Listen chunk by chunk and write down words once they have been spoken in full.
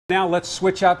Now let's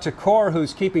switch out to Cor,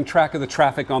 who's keeping track of the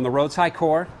traffic on the roads. Hi,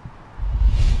 Cor.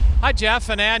 Hi, Jeff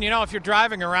and Ann. You know, if you're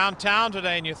driving around town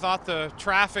today and you thought the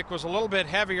traffic was a little bit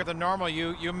heavier than normal,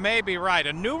 you may be right.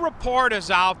 A new report is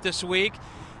out this week,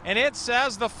 and it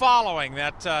says the following,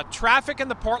 that traffic in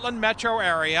the Portland metro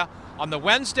area on the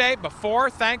Wednesday before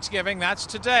Thanksgiving, that's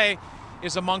today,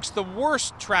 is amongst the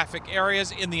worst traffic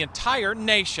areas in the entire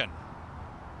nation.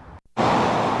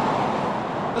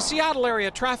 The Seattle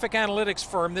area traffic analytics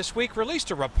firm this week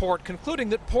released a report concluding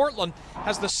that Portland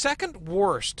has the second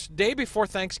worst day before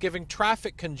Thanksgiving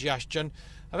traffic congestion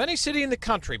of any city in the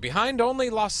country, behind only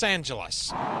Los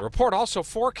Angeles. The report also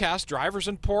forecasts drivers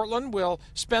in Portland will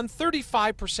spend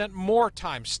 35% more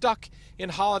time stuck in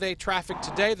holiday traffic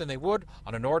today than they would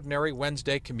on an ordinary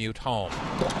Wednesday commute home.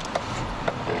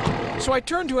 So I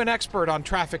turned to an expert on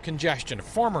traffic congestion,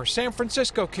 former San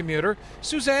Francisco commuter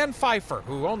Suzanne Pfeiffer,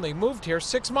 who only moved here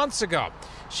 6 months ago.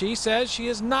 She says she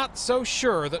is not so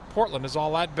sure that Portland is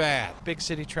all that bad. Big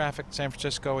city traffic, San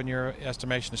Francisco, in your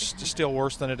estimation, is still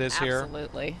worse than it is here?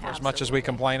 Absolutely. As much as we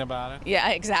complain about it? Yeah,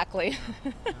 exactly.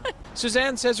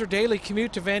 Suzanne says her daily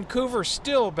commute to Vancouver is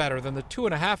still better than the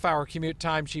 2.5-hour commute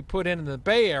time she put in the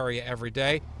Bay Area every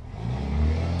day.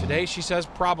 Today, she says,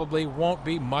 probably won't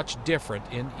be much different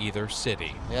in either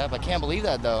city. Yeah, but I can't believe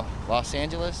that, though. Los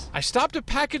Angeles. I stopped a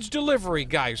package delivery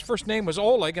guy whose first name was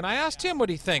Oleg, and I asked him what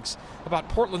he thinks about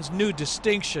Portland's new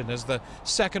distinction as the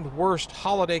second worst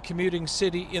holiday commuting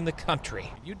city in the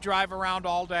country. You drive around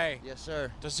all day. Yes,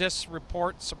 sir. Does this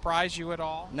report surprise you at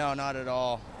all? No, not at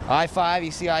all. I-5,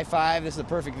 you see I-5, this is the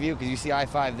perfect view because you see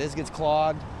I-5. This gets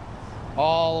clogged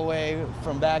all the way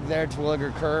from back there to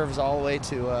Williger Curves, all the way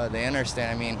to the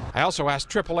interstate. I also asked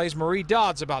AAA's Marie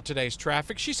Dodds about today's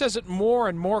traffic. She says that more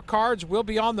and more cars will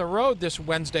be on the road this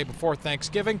Wednesday before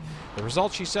Thanksgiving. The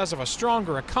result, she says, of a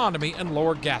stronger economy and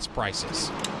lower gas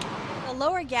prices. The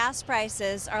lower gas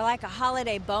prices are like a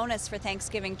holiday bonus for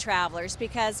Thanksgiving travelers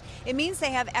because it means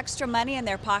they have extra money in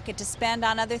their pocket to spend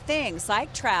on other things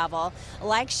like travel,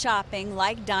 like shopping,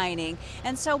 like dining.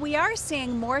 And so we are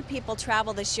seeing more people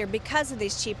travel this year because of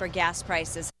these cheaper gas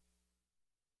prices.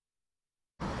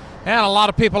 And a lot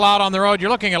of people out on the road.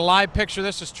 You're looking at a live picture.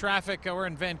 This is traffic. We're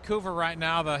in Vancouver right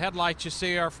now. The headlights you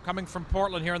see are coming from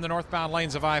Portland here in the northbound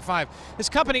lanes of I-5. This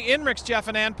company, Inrix, Jeff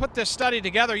and Ann, put this study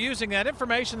together using that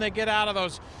information they get out of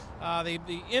those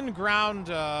the in-ground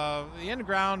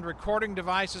recording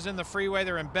devices in the freeway.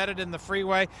 They're embedded in the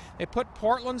freeway. They put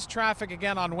Portland's traffic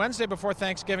again on Wednesday before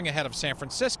Thanksgiving ahead of San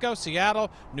Francisco,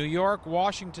 Seattle, New York,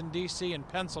 Washington, D.C., and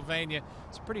Pennsylvania.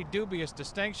 It's a pretty dubious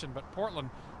distinction, but Portland,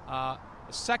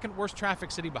 the second worst traffic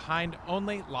city behind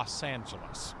only Los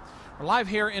Angeles. We're live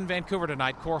here in Vancouver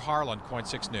tonight. Cor Harlan, KOIN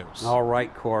 6 News. All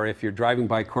right, Cor, if you're driving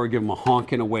by Cor, give them a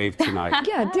honk and a wave tonight.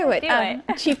 Yeah, do it.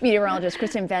 Chief Meteorologist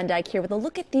Kristen Van Dyke here with a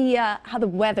look at the how the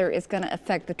weather is going to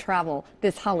affect the travel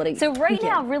this holiday So right weekend.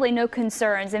 now, really no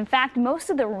concerns. In fact, most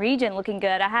of the region looking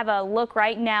good. I have a look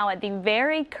right now at the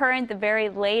very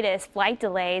latest flight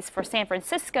delays for San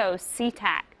Francisco,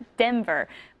 SeaTac, Denver,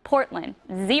 Portland,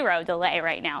 0 delay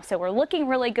right now. So we're looking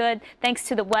really good thanks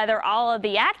to the weather. All of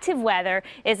the active weather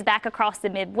is back across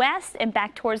the Midwest and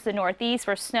back towards the Northeast,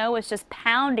 where snow is just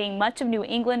pounding much of New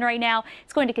England right now.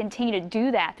 It's going to continue to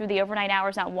do that through the overnight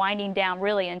hours, not winding down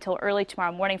really until early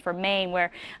tomorrow morning for Maine,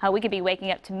 where we could be waking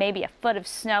up to maybe a foot of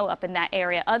snow up in that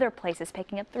area. Other places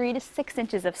picking up 3 to 6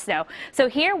 inches of snow. So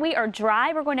here we are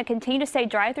dry. We're going to continue to stay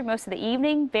dry through most of the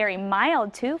evening. Very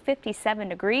mild too, 57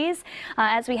 degrees.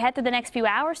 As we head through the next few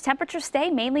hours, temperatures stay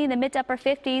mainly in the mid to upper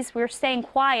 50s. We're staying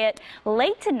quiet.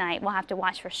 Late tonight, we'll have to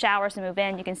watch for showers to move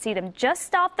in. You can see them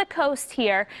just off the coast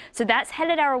here. So that's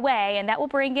headed our way, and that will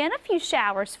bring in a few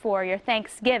showers for your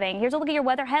Thanksgiving. Here's a look at your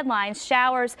weather headlines.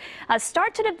 Showers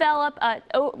start to develop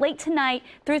late tonight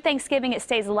through Thanksgiving. It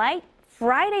stays light.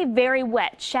 Friday, very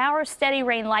wet. Showers, steady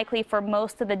rain likely for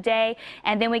most of the day.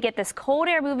 And then we get this cold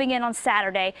air moving in on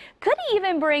Saturday. Could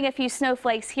even bring a few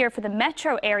snowflakes here for the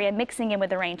metro area mixing in with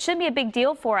the rain. Shouldn't be a big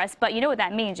deal for us, but you know what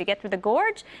that means. You get through the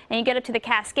gorge and you get up to the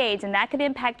Cascades, and that could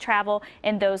impact travel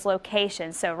in those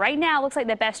locations. So right now, it looks like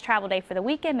the best travel day for the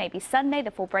weekend, maybe Sunday. The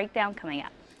full breakdown coming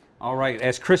up. All right,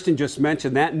 as Kristen just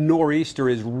mentioned, that nor'easter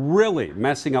is really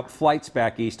messing up flights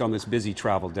back east on this busy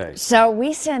travel day. So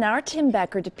we sent our Tim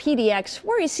Becker to PDX,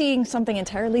 where he's seeing something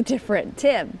entirely different.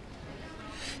 Tim.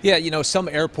 Yeah, you know, some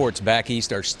airports back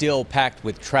east are still packed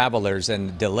with travelers,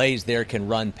 and delays there can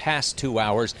run past 2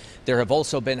 hours. There have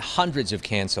also been hundreds of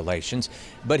cancellations.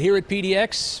 But here at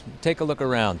PDX, take a look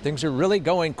around. Things are really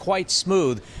going quite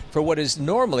smooth for what is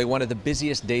normally one of the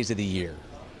busiest days of the year.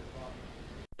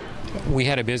 We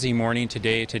had a busy morning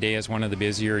today. Today is one of the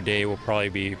busier days. We'll probably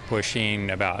be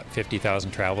pushing about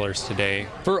 50,000 travelers today.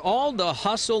 For all the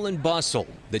hustle and bustle,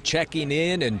 the checking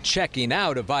in and checking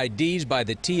out of IDs by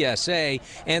the TSA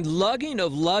and lugging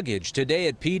of luggage today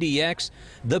at PDX,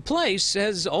 the place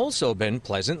has also been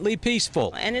pleasantly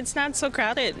peaceful. And it's not so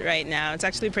crowded right now. It's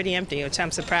actually pretty empty, which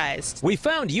I'm surprised. We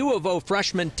found U of O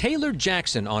freshman Taylor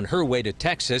Jackson on her way to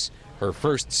Texas, her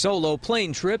first solo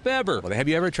plane trip ever. Well, have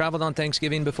you ever traveled on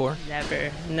Thanksgiving before?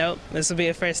 Never. Nope. This will be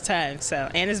a first time.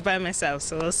 And it's by myself,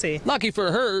 so we'll see. Lucky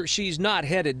for her, she's not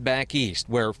headed back east,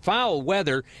 where foul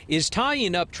weather is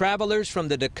tying up travelers from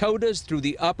the Dakotas through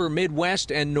the upper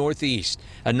Midwest and Northeast.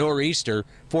 A nor'easter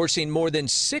forcing more than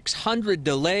 600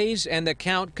 delays, and the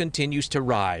count continues to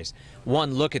rise.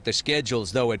 One look at the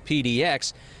schedules, though, at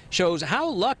PDX shows how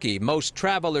lucky most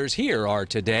travelers here are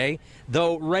today,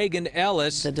 though Reagan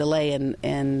Ellis, the delay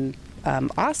in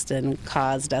Austin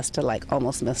caused us to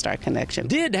almost miss our connection.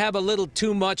 Did have a little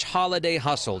too much holiday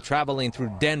hustle traveling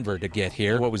through Denver to get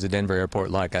here. What was the Denver airport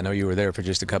like? I know you were there for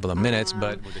just a couple of minutes,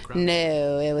 but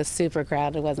no, it was super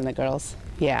crowded, wasn't it, girls?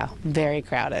 Yeah, very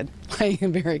crowded.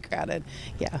 Very crowded.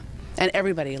 Yeah. And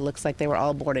everybody looks like they were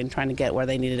all boarding, trying to get where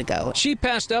they needed to go. She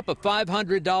passed up a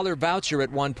 $500 voucher at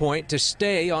one point to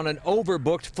stay on an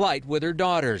overbooked flight with her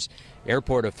daughters.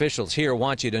 Airport officials here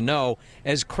want you to know,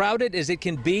 as crowded as it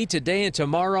can be today and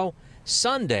tomorrow,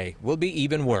 Sunday will be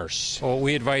even worse. Well,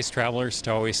 we advise travelers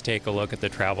to always take a look at the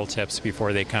travel tips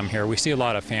before they come here. We see a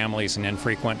lot of families and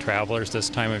infrequent travelers this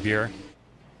time of year.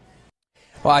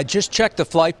 Well, I just checked the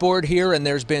flight board here, and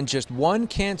there's been just one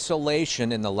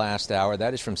cancellation in the last hour.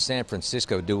 That is from San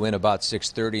Francisco, due in about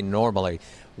 6:30 normally.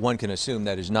 One can assume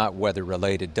that is not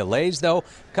weather-related. Delays, though,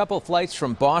 a couple flights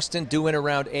from Boston due in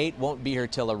around 8, won't be here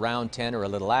till around 10 or a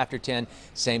little after 10.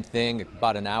 Same thing,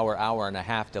 about an hour and a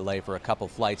half delay for a couple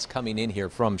flights coming in here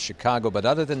from Chicago. But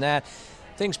other than that,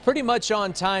 things pretty much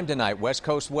on time tonight. West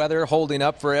Coast weather holding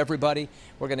up for everybody.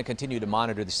 We're going to continue to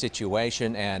monitor the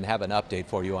situation and have an update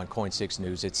for you on KOIN 6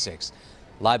 News at 6.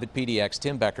 Live at PDX,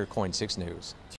 Tim Becker, KOIN 6 News.